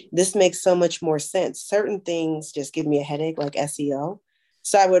 right? This makes so much more sense. Certain things just give me a headache, like SEO.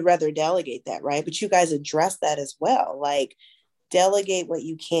 So I would rather delegate that, right? But you guys address that as well. Delegate what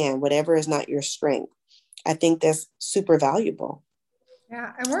you can, whatever is not your strength. I think that's super valuable.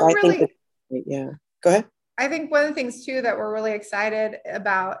 Yeah. And we're go ahead. I think one of the things too that we're really excited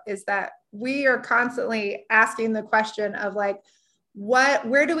about is that we are constantly asking the question of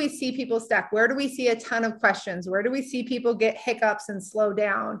where do we see people stuck? Where do we see a ton of questions? Where do we see people get hiccups and slow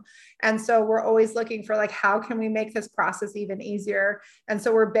down? And so we're always looking for how can we make this process even easier? And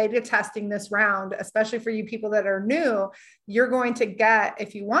so we're beta testing this round, especially for you people that are new. You're going to get,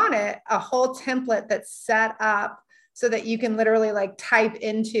 if you want it, a whole template that's set up so that you can literally type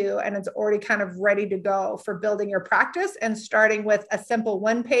into, and it's already kind of ready to go for building your practice and starting with a simple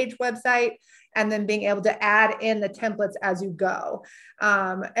one-page website and then being able to add in the templates as you go.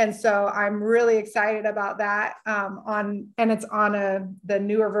 And so I'm really excited about that. And it's on the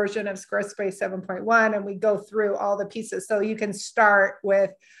newer version of Squarespace 7.1, and we go through all the pieces. So you can start with,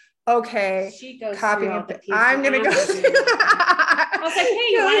 okay, copy and I'm going to go. I was like, hey,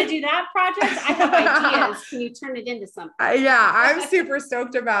 you want to do that project? I have ideas. Can you turn it into something? Yeah, I'm super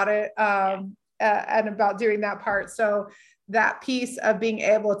stoked about it and about doing that part. So that piece of being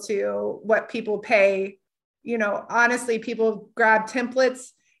able to, what people pay, honestly, people grab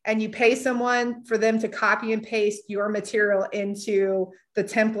templates and you pay someone for them to copy and paste your material into the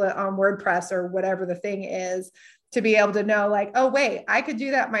template on WordPress or whatever the thing is, to be able to know oh, wait, I could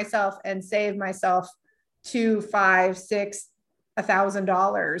do that myself and save myself $2,000, $5,000, $6,000,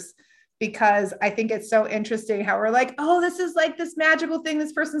 $1,000, because I think it's so interesting how we're oh, this is this magical thing.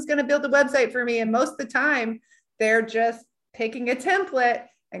 This person's going to build a website for me. And most of the time they're just picking a template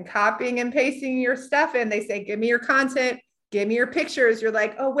and copying and pasting your stuff in. They say, give me your content, give me your pictures. You're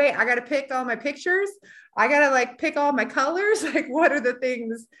oh, wait, I got to pick all my pictures. I got to pick all my colors. What are the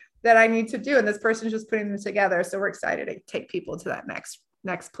things that I need to do? And this person's just putting them together. So we're excited to take people to that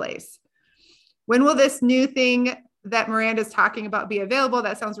next place. When will this new thing that Miranda's talking about be available.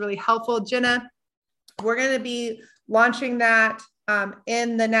 That sounds really helpful. Jenna, we're going to be launching that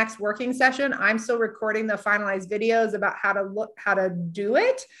in the next working session. I'm still recording the finalized videos about how to do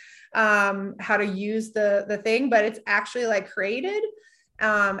it, how to use the thing, but it's actually like created.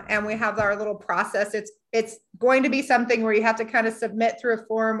 And we have our little process. It's going to be something where you have to kind of submit through a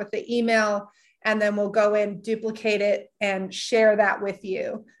form with the email, and then we'll go in, duplicate it, and share that with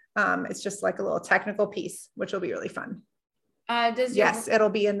you. It's just like a little technical piece, which will be really fun. Yes, it'll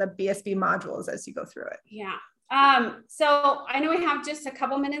be in the BSB modules as you go through it. Yeah. So I know we have just a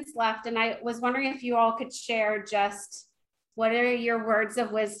couple minutes left, and I was wondering if you all could share just what are your words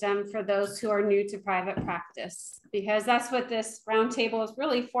of wisdom for those who are new to private practice, because that's what this roundtable is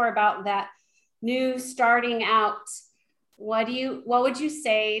really for, about that new starting out. What would you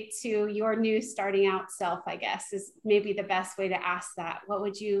say to your new starting out self, I guess, is maybe the best way to ask that. What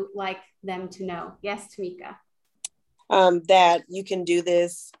would you like them to know? Yes, Tamika. That you can do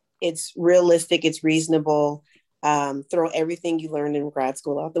this. It's realistic. It's reasonable. Throw everything you learned in grad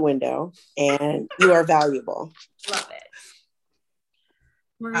school out the window, and you are valuable. Love it.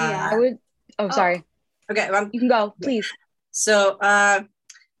 Maria. Sorry. Okay. You can go, please. So,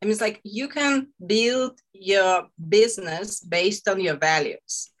 it's like you can build your business based on your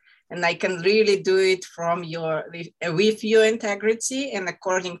values, and I can really do it with your integrity and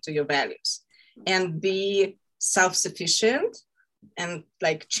according to your values, and be self-sufficient and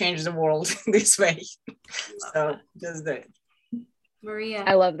like change the world this way. So just do it. Maria.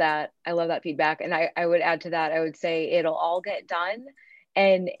 I love that. I love that feedback. And I would add to that, I would say it'll all get done,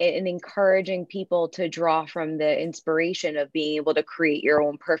 and encouraging people to draw from the inspiration of being able to create your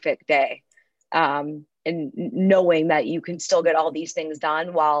own perfect day. And knowing that you can still get all these things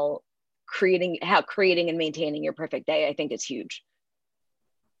done while creating and maintaining your perfect day, I think is huge.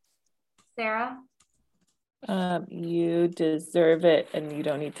 Sarah? You deserve it, and you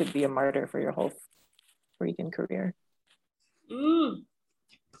don't need to be a martyr for your whole freaking career. Good.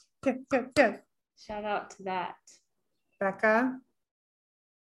 Shout out to that. Becca?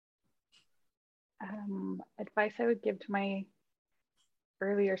 Advice I would give to my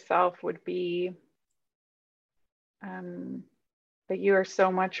earlier self would be that you are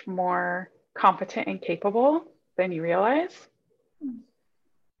so much more competent and capable than you realize.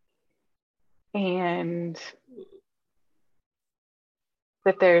 And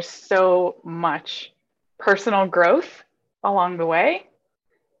that there's so much personal growth along the way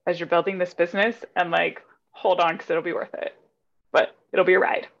as you're building this business, and like, hold on, because it'll be worth it, but it'll be a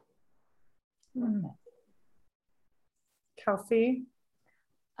ride. Kelsey?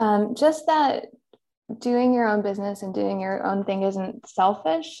 Just that doing your own business and doing your own thing isn't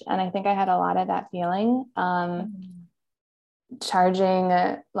selfish. And I think I had a lot of that feeling. Charging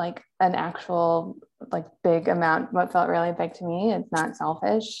like an actual like big amount, what felt really big to me, it's not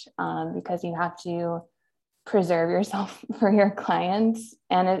selfish, because you have to preserve yourself for your clients.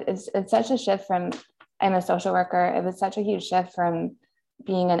 And it's such a shift from, I'm a social worker, it was such a huge shift from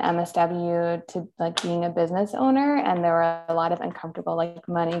being an MSW to like being a business owner. And there were a lot of uncomfortable like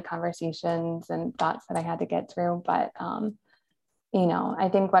money conversations and thoughts that I had to get through. But I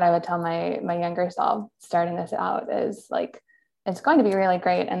think what I would tell my younger self starting this out is like, it's going to be really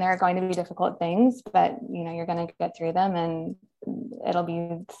great, and there are going to be difficult things, but you're going to get through them, and it'll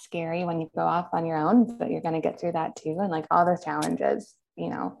be scary when you go off on your own, but you're going to get through that too. And like all those challenges,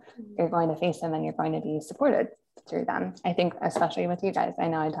 you're going to face them, and you're going to be supported through them. I think, especially with you guys, I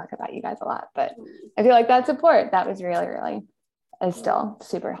know I talk about you guys a lot, but I feel like that support, that was really, really is still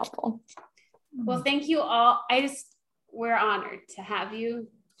super helpful. Well, thank you all. We're honored to have you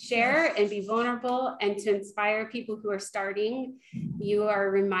share and be vulnerable and to inspire people who are starting. You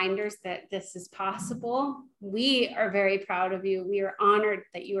are reminders that this is possible. We are very proud of you. We are honored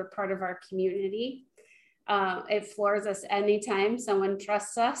that you are part of our community. It floors us anytime someone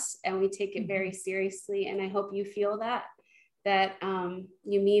trusts us, and we take it very seriously. And I hope you feel that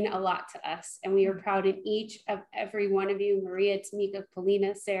you mean a lot to us. And we are proud of each of every one of you, Maria, Tamika,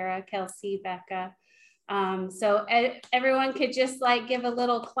 Paulina, Sarah, Kelsey, Becca. So everyone could just like give a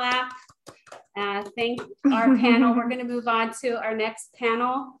little clap. Thank our panel. We're going to move on to our next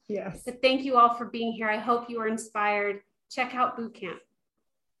panel. Yes. So thank you all for being here. I hope you were inspired. Check out Bootcamp.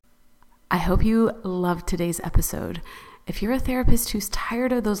 I hope you loved today's episode. If you're a therapist who's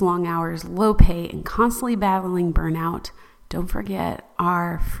tired of those long hours, low pay, and constantly battling burnout, don't forget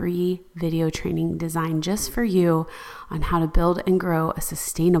our free video training designed just for you on how to build and grow a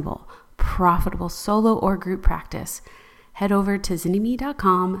sustainable, profitable solo or group practice. Head over to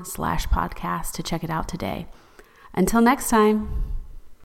zynnyme.com/podcast to check it out today. Until next time.